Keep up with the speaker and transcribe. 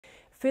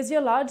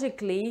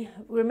Physiologically,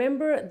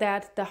 remember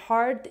that the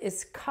heart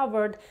is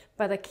covered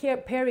by the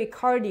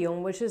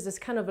pericardium, which is this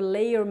kind of a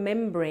layer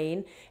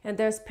membrane, and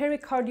there's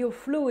pericardial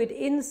fluid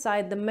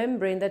inside the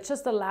membrane that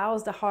just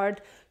allows the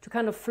heart to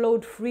kind of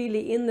float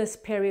freely in this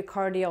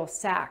pericardial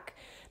sac.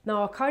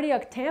 Now, a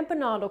cardiac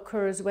tamponade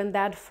occurs when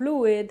that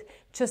fluid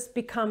just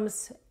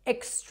becomes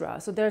extra.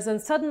 So there's a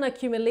sudden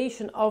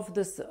accumulation of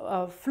this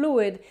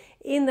fluid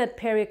in that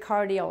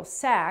pericardial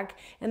sac,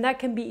 and that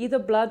can be either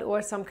blood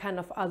or some kind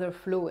of other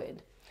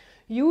fluid.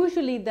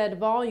 Usually that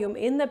volume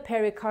in the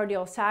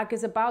pericardial sac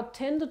is about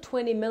 10 to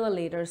 20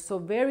 milliliters, so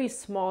very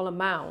small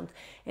amount.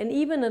 And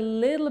even a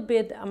little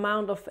bit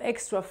amount of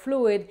extra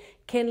fluid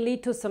can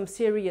lead to some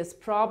serious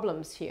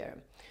problems here.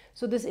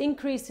 So this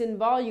increase in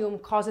volume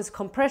causes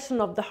compression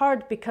of the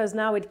heart because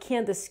now it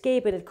can't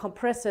escape it. It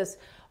compresses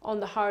on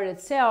the heart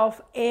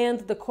itself and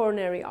the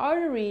coronary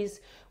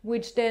arteries,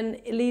 which then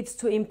leads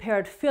to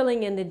impaired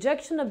filling and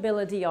ejection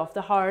ability of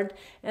the heart,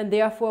 and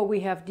therefore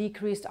we have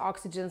decreased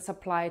oxygen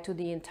supply to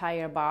the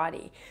entire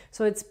body.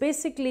 So it's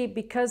basically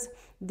because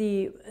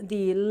the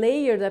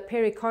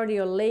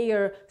pericardial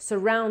layer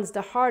surrounds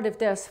the heart. If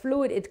there's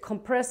fluid, it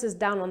compresses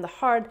down on the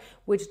heart,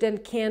 which then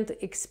can't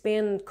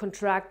expand and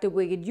contract the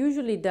way it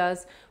usually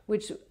does,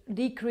 which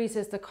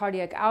decreases the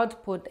cardiac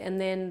output, and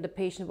then the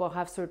patient will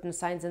have certain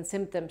signs and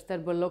symptoms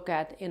that we'll look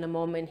at in a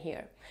moment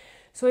here.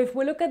 So if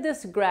we look at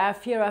this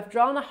graph here, I've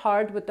drawn a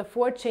heart with the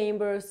 4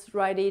 chambers,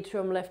 right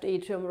atrium,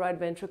 right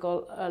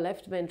ventricle,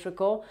 left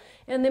ventricle,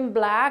 and in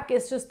black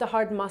is just the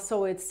heart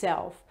muscle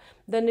itself.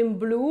 Then in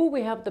blue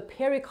we have the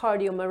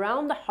pericardium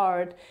around the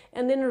heart,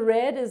 and in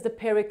red is the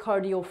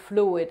pericardial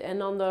fluid.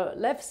 And on the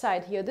left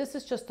side here, this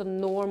is just a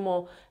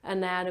normal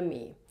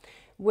anatomy,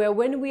 where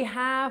when we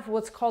have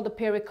what's called a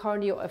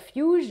pericardial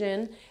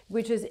effusion,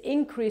 which is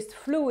increased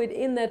fluid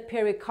in that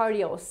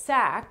pericardial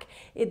sac,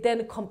 it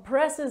then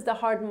compresses the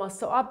heart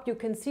muscle up. You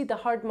can see the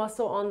heart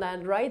muscle on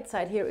that right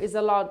side here is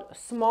a lot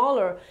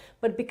smaller,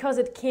 but because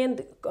it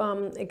can't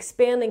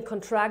expand and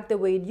contract the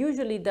way it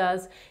usually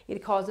does,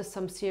 it causes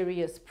some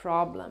serious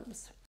problems.